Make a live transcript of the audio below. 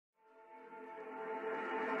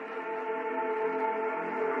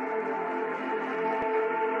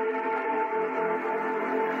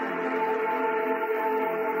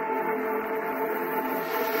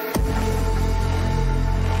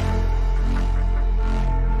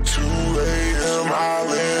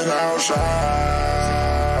shy.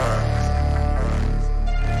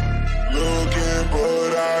 Looking,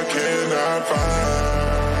 but I cannot find.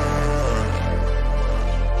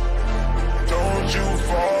 Don't you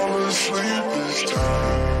fall asleep this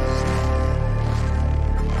time.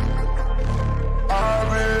 I've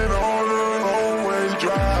been on a long way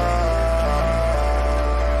drive.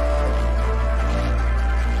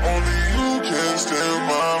 Only you can steal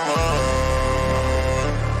my mind.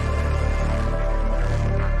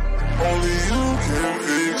 Only you can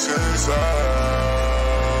fix inside.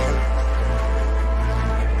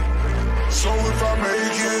 So if I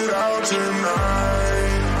make it out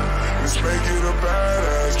tonight, let's make it a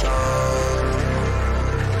badass time.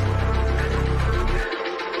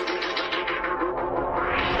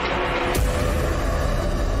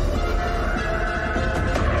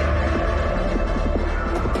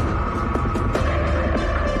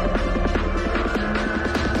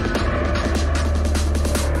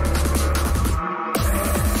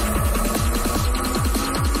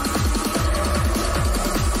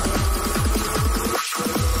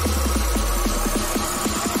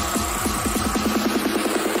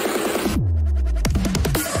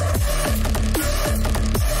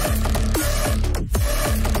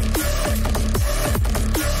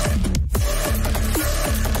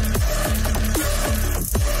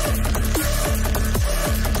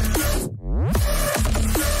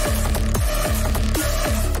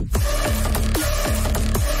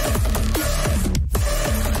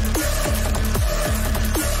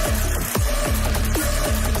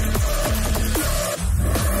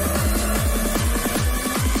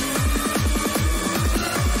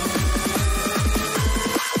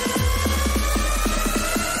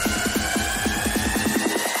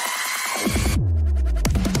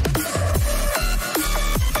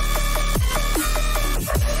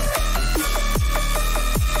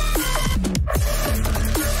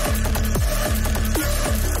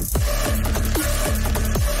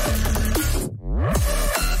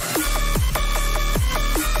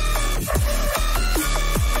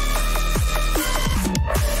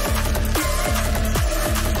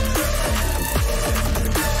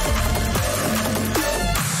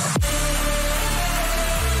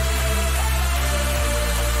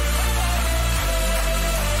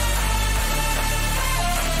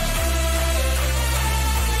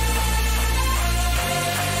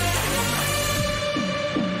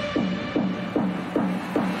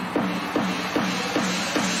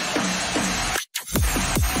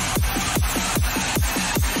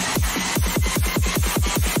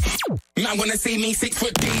 Man wanna see me 6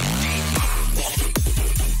 foot deep.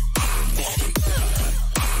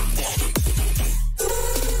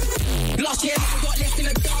 Last year man got left in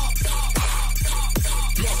the dark.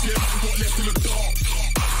 Last year man got left in the dark.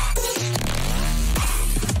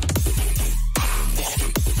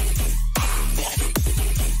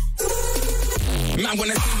 Man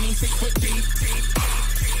wanna see me 6 foot deep.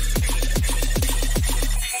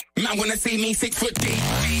 Man wanna see me 6 foot deep.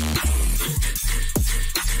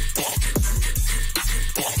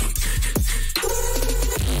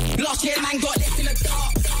 Last year man got left in the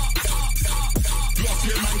dark. Last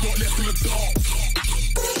year man got left in the dark.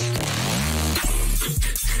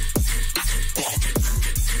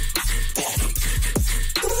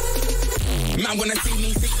 Man wanna see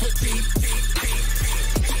me 6 foot deep.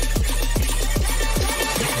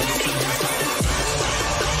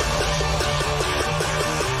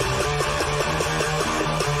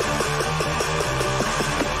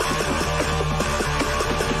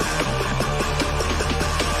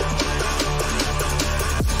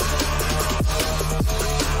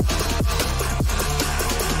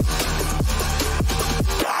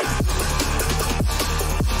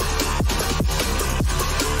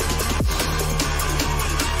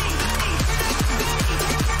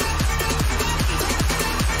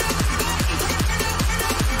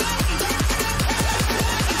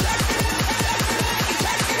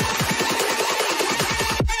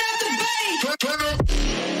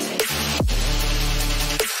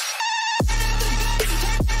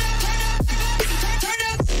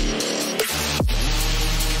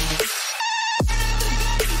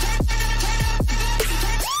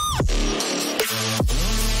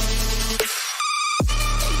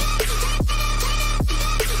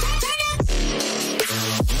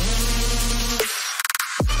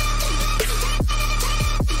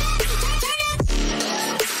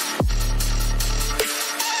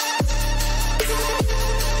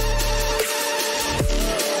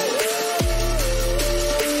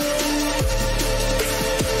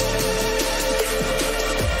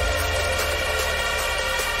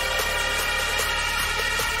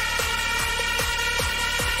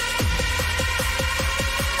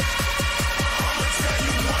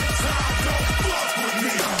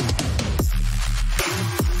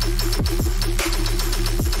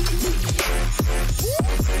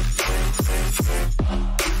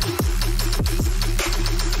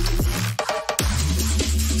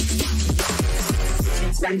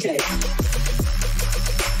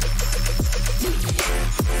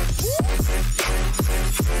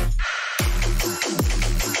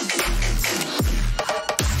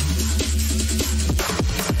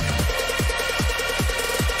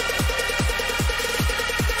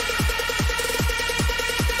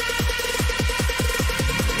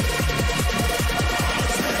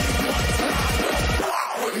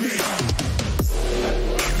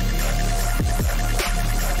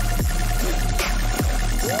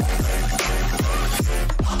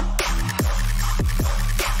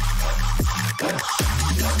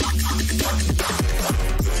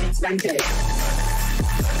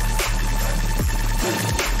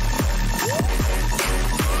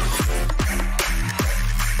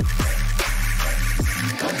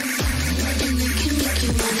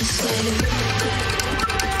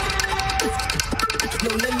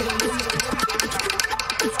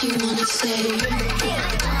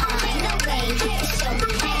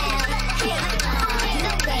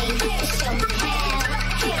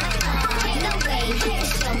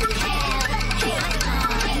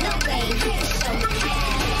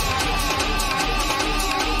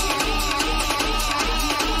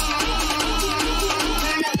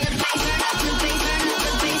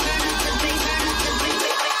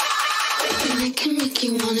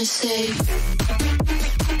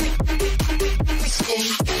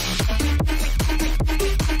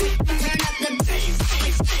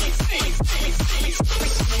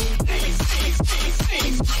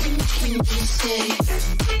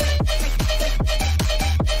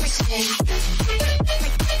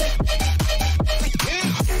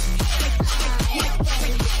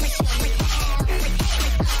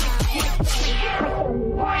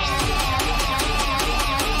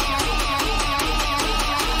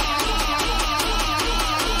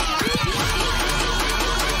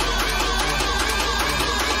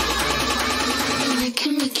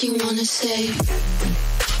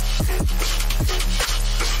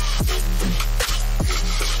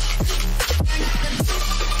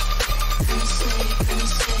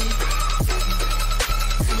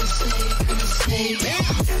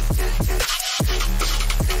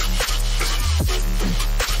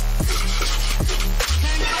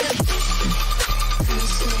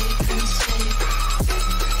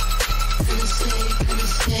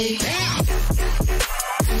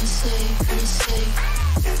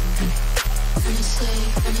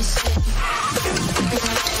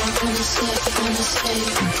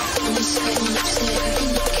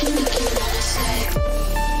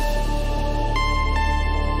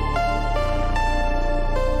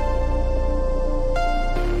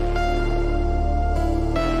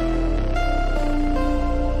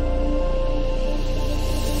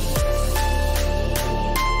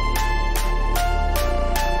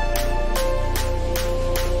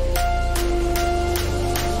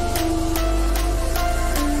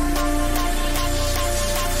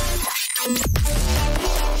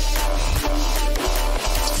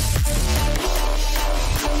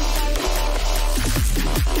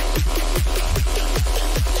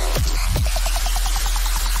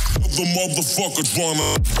 The motherfucker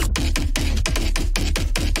drama.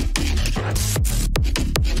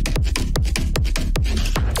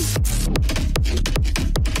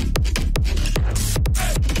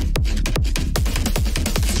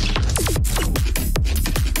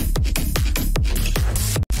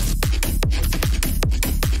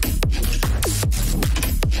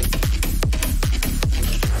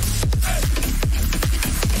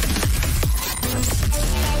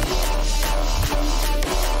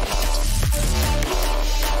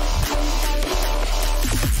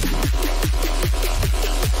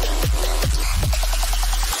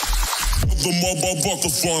 The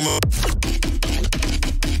motherfucker drama.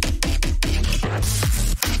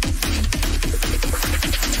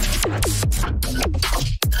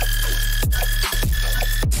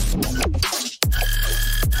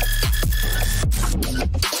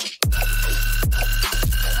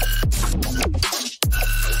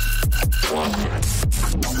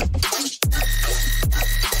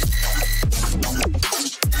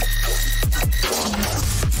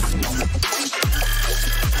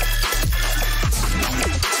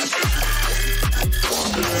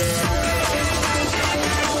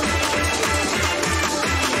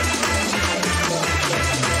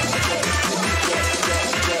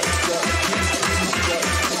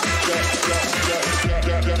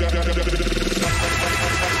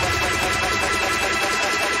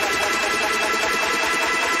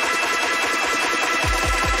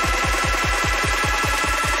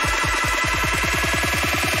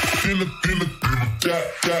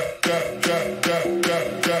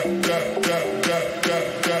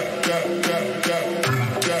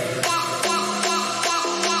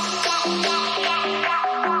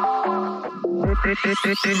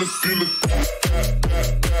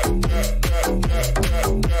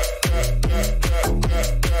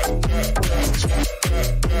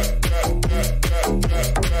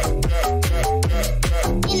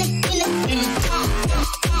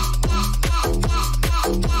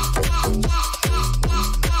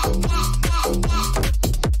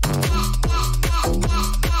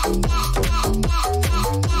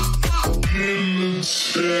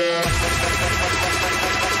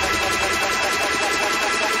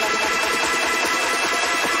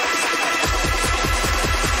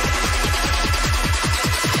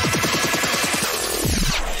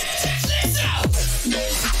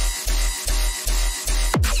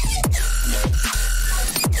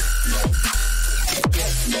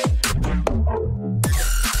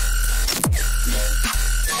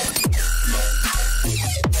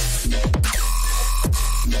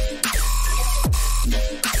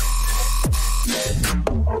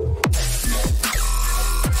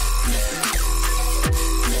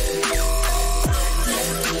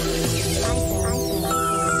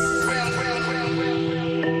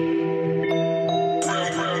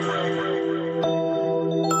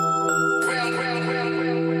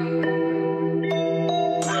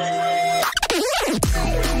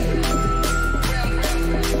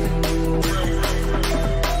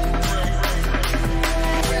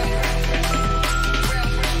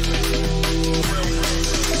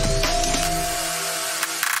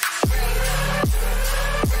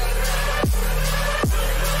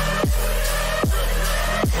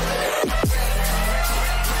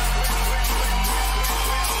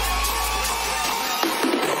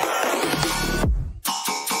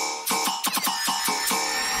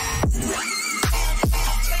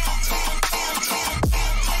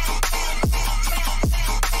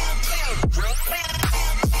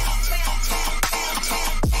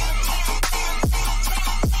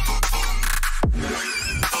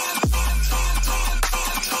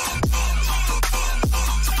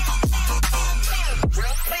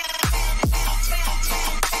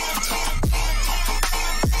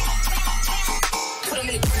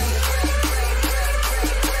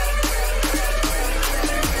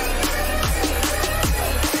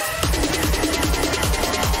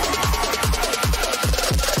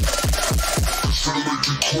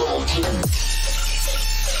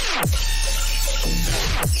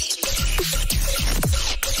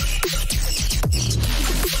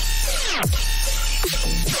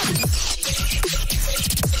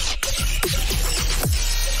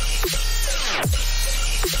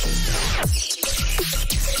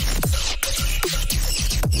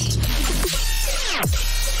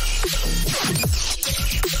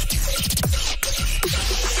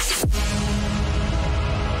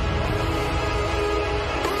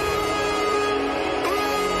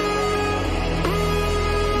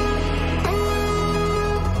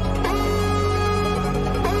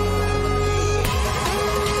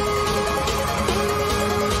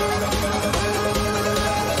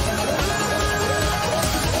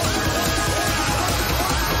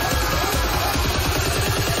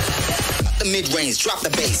 Mid-range, drop the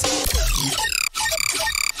bass.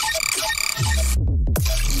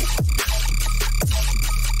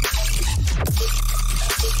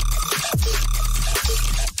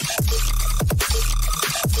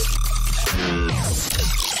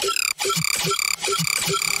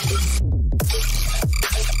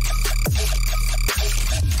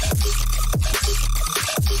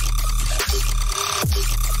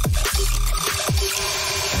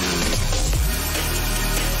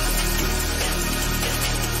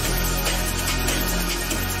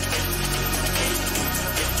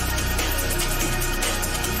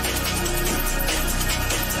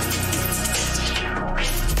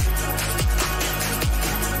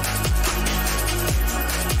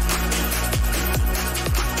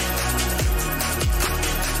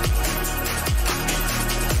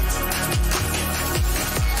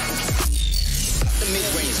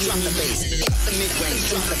 Drop the bass. The mid-range,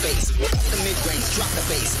 drop the bass. The mid-range, drop the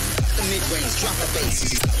bass. The mid-range, drop the bass.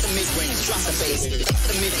 The mid-range, drop the bass.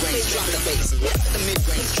 The mid-range, drop the bass. The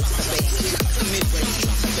mid-range, drop the bass. The mid-range,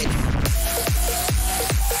 drop the bass.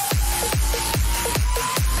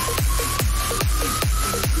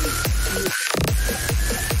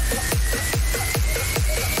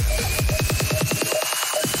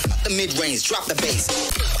 The mid-range, drop the bass.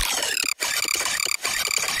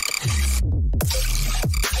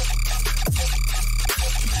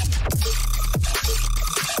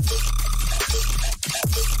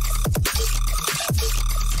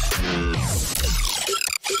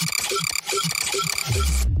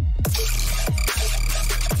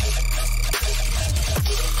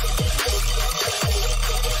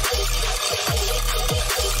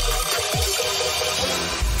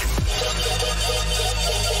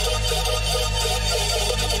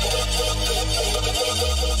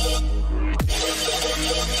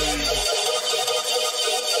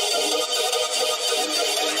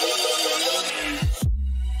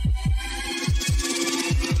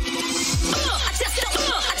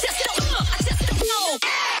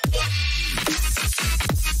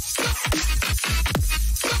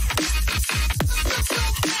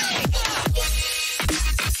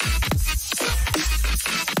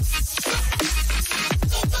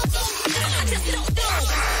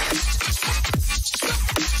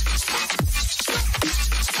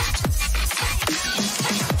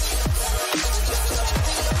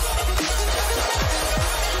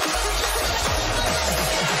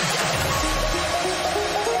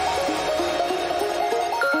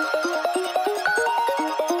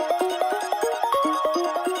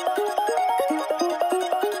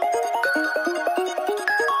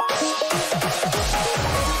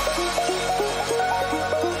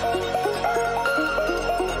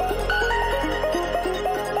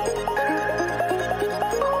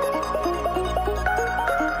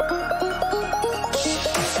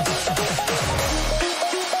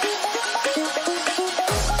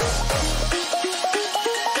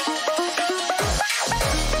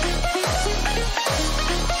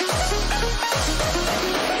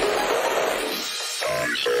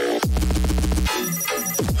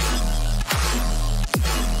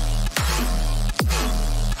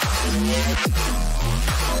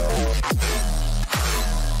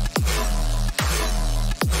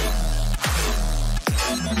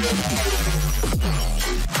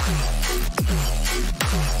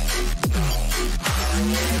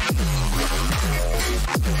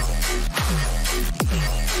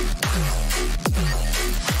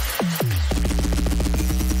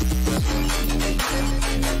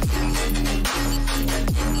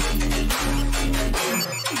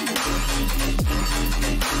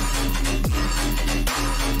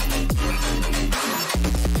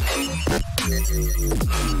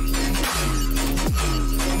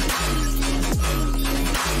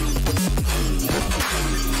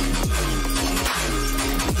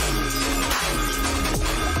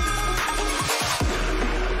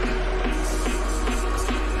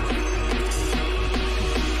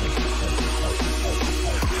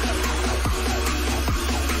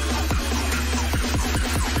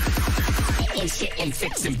 I'm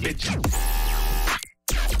fixing bitch.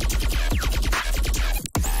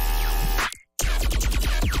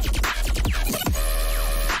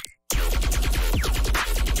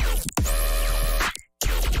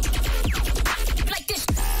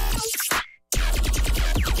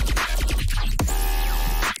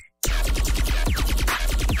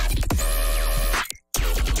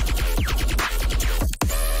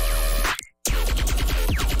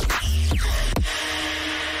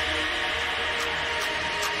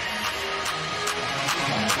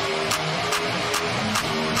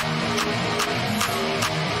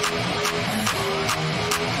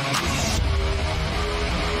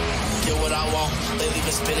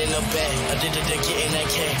 Spinning the bag, I did it to getting that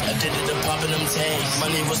cake, I did it to popping them tags.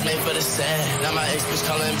 Money was made for the sad, now my ex bitch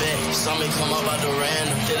calling back. Saw me come up out the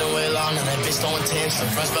random, didn't wait long, and that bitch throwing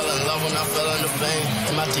tantrum. First fell in love when I fell in the fame,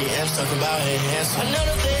 and my DMs talking about her handsome. I know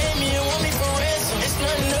that they hate me and want me for ransom. It's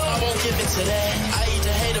nothing new, I won't give it to that. I eat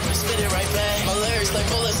the hate up and spit it right back. My lyrics like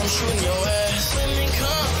bullets, I'm shooting your ass. Swim and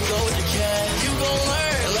come, go with the cat. You gon'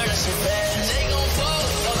 learn that shit fast. They gon' fall,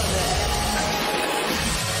 all of that.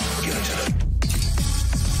 Give it to them.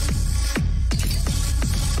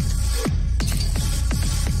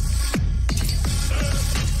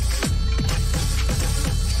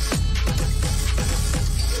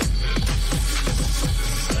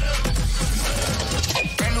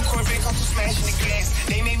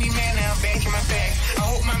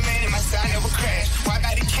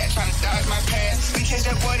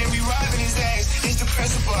 That boy and be robbing his ass. It's the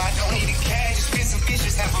principle, I don't need the cash. Spend some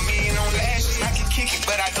bitches, $500,000 on lashes. I can kick it,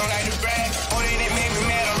 but I don't like to brag. Only that made me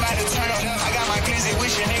mad, I'm about to turn up. I got my glizzy,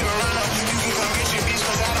 wish a nigga run up. You can come get your bitch,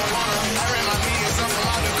 cause I don't want her. I ran my millions up from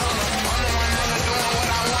all the corner. I'm the one never doing what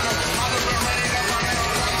I want her. All of them running up on that.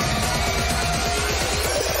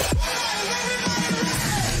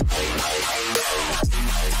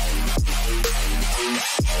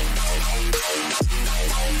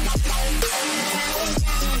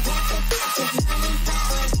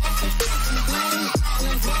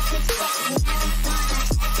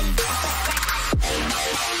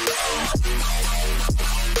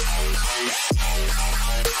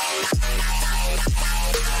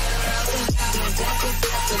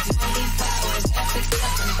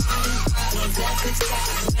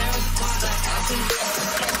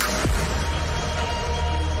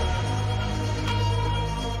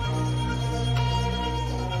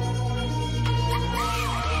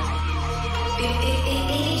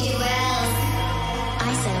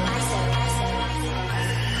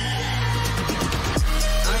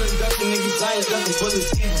 I ain't ducking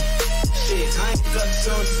bullets either. Shit, I ain't ducking so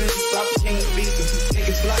since stop the king of beats.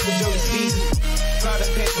 Niggas block the Joe season. Proud of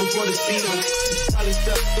pants before the season. Probably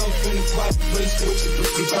stuff stuff in the quiet place. Switch it,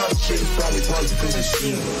 we probably shit. Probably because it's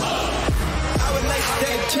you. I would like to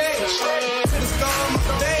dedicate to the star on my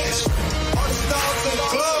stage. All the stars in the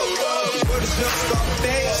globe. Where the jump star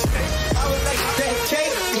days. I would like to dedicate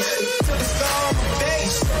to the star on my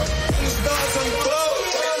stage. And the stars on the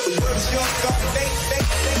globe. Where the jump star days.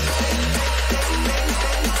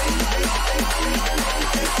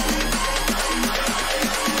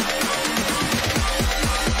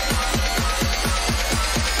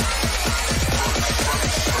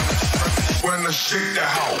 When the shit the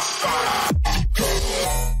house fire.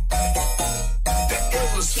 The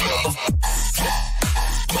illest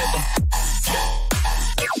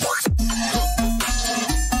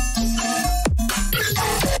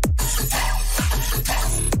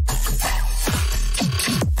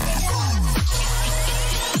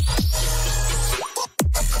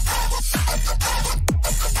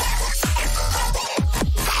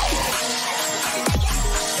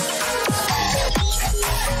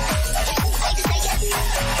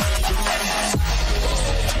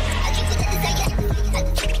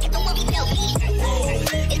Don't want me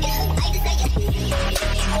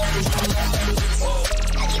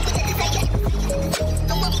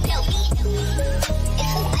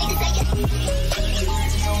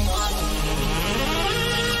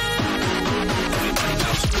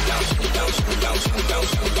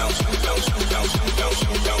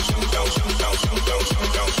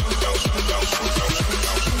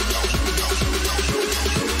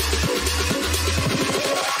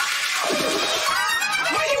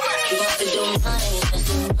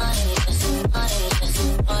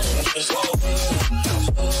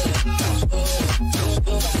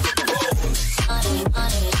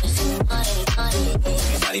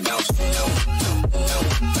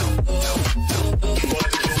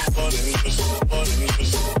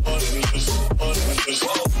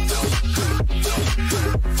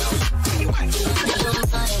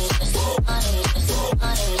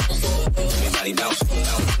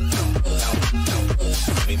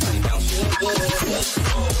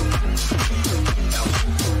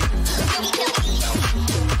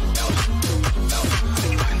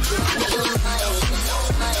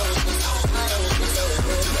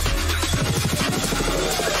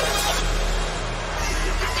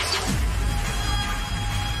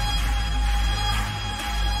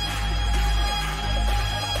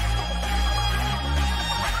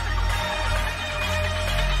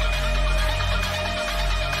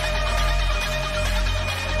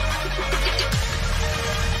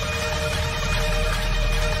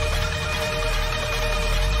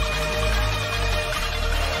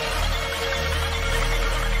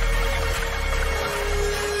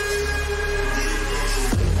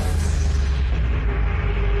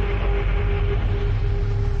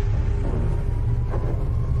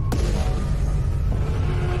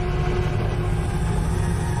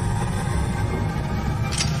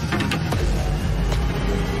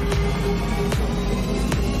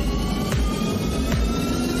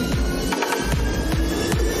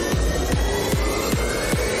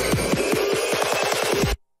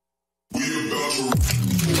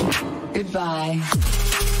Goodbye.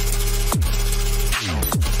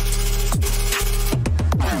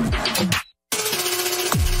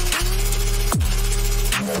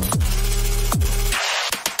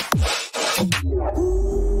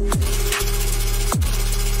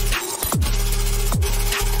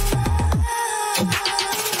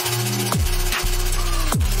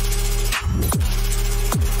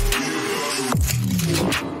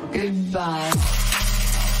 Goodbye.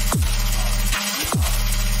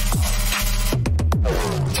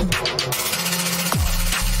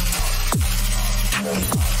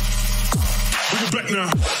 Bring it back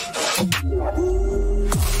now.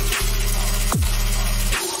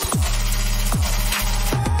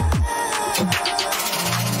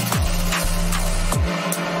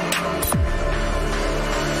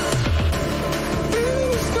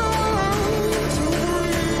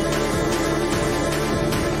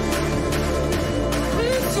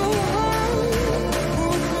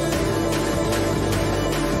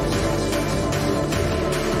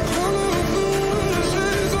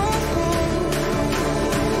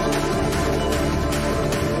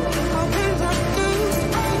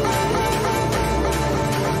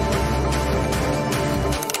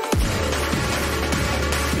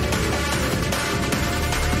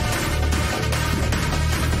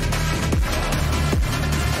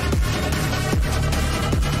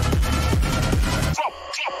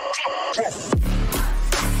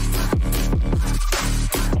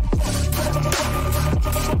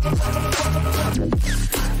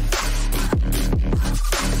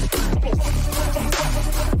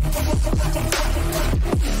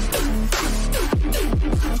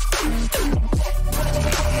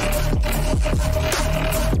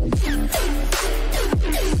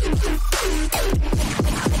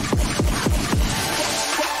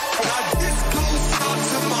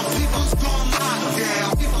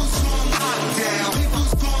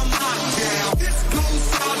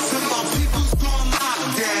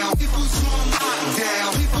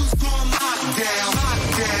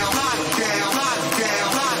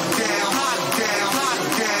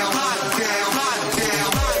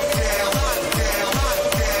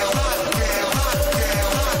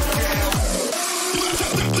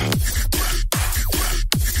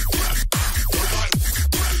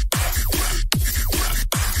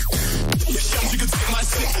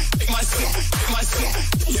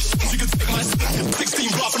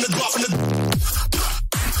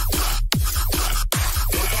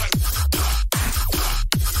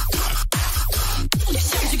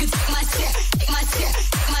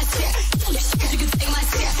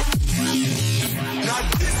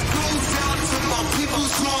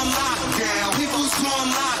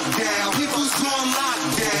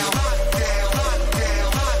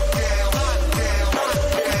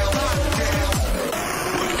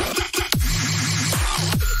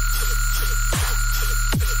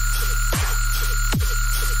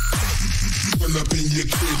 Up in your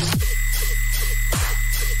kids.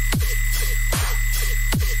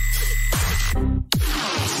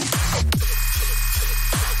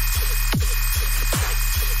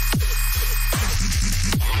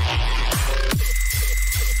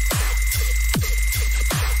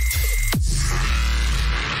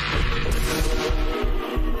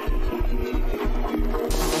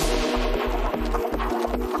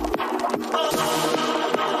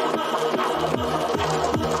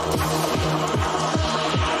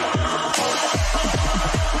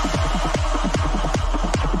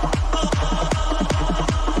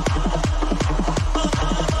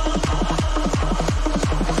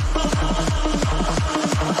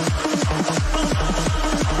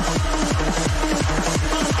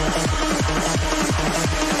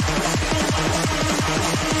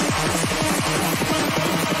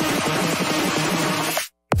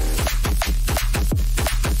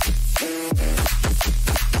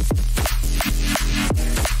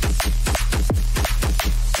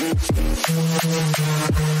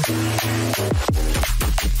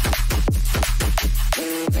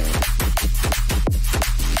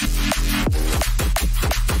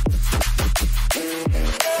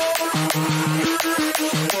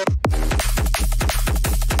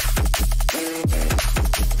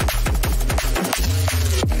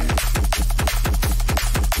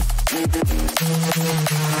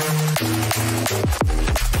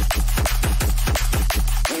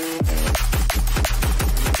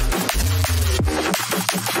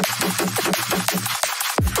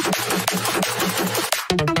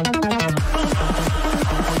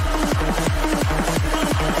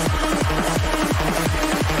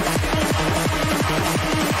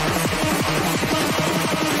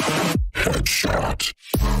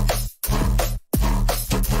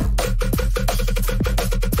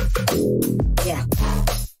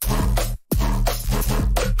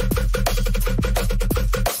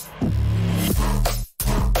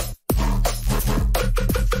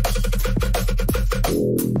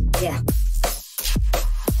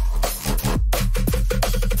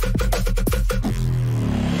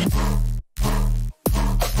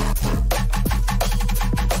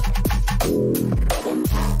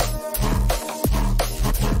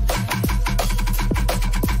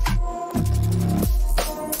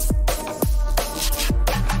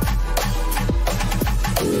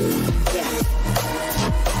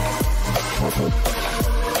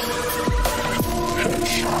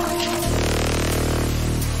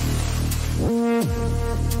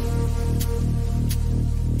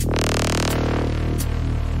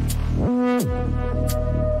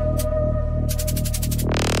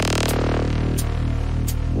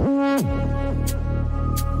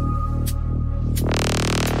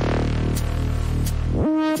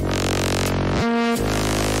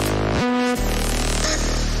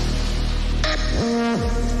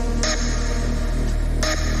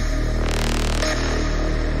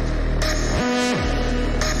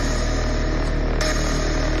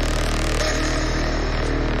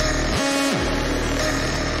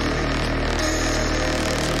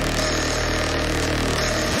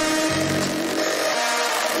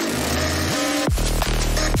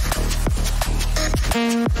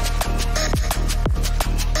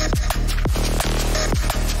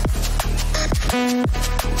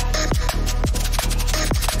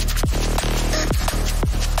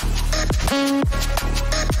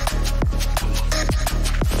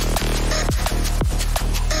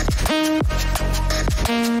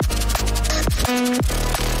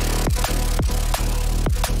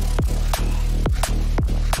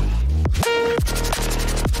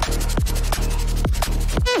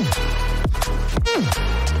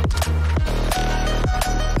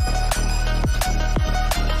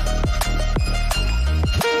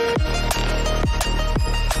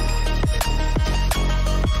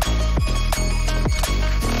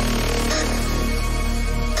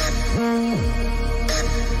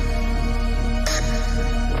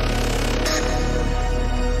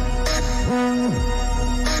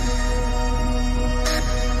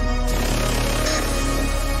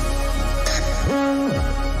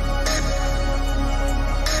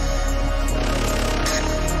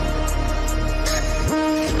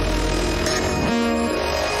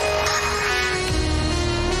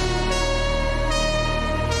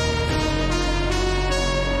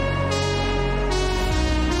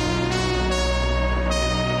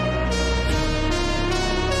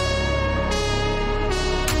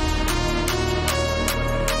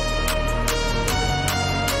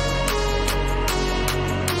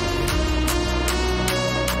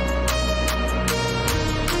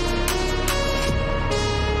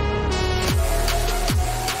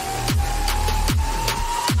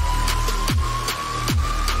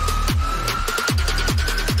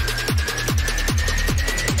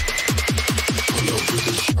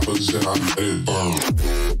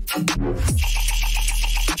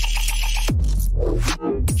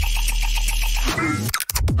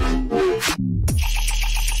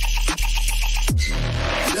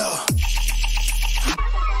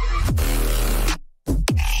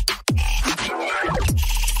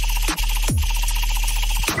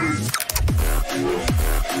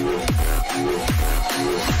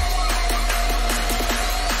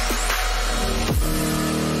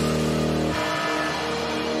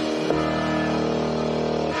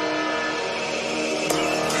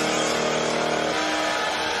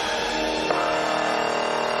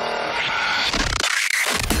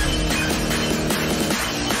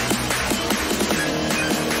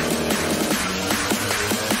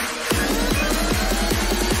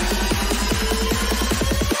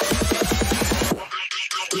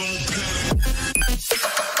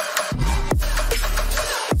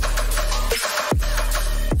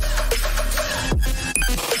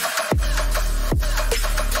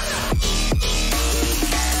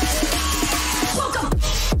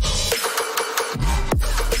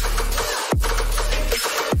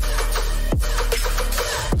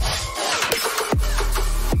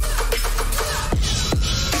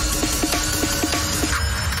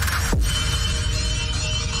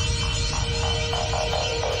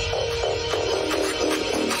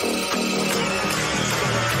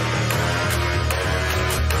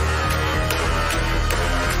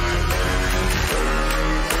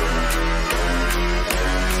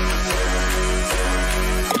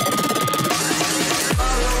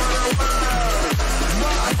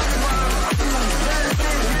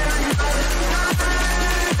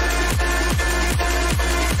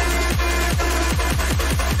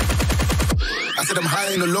 I'm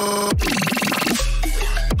high and low.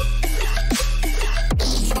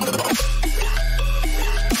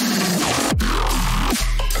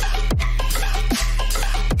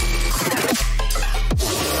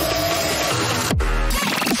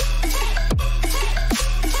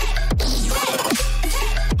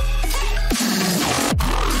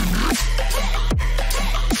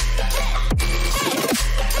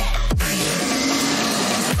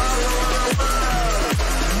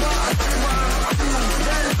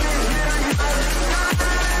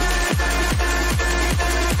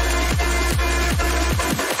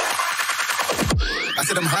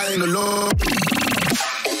 I'm high and low.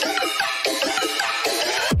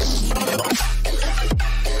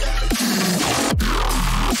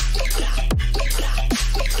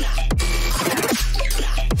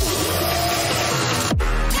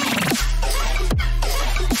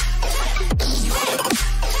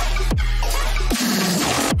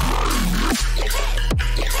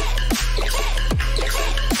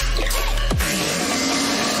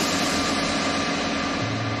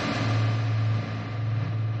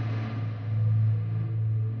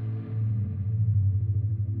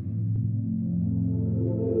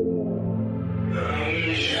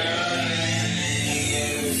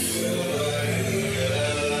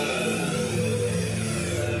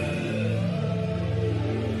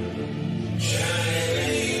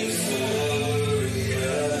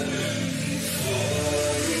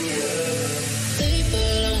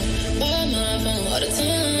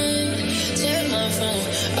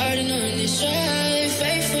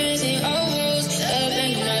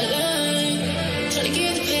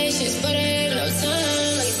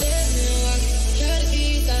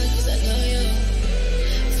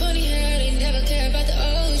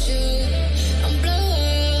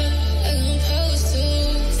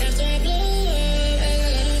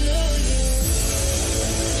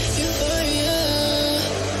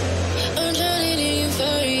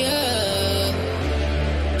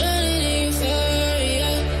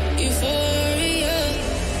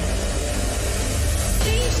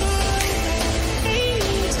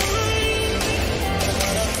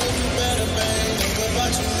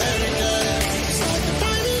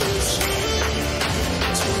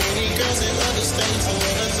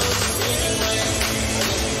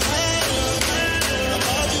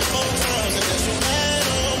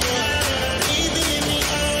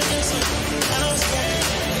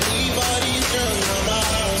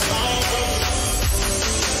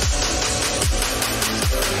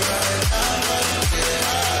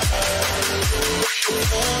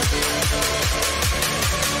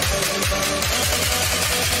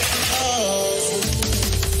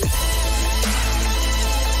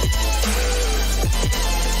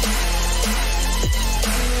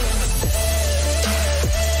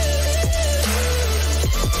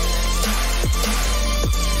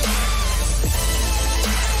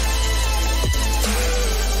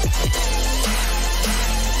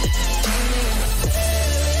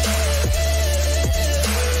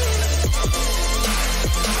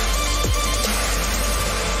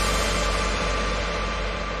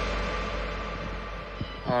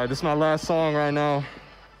 All right, this is my last song right now.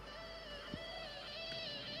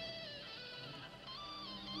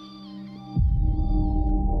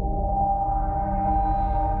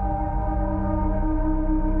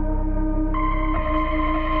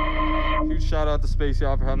 Huge shout out to Space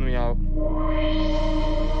Yacht for having me out.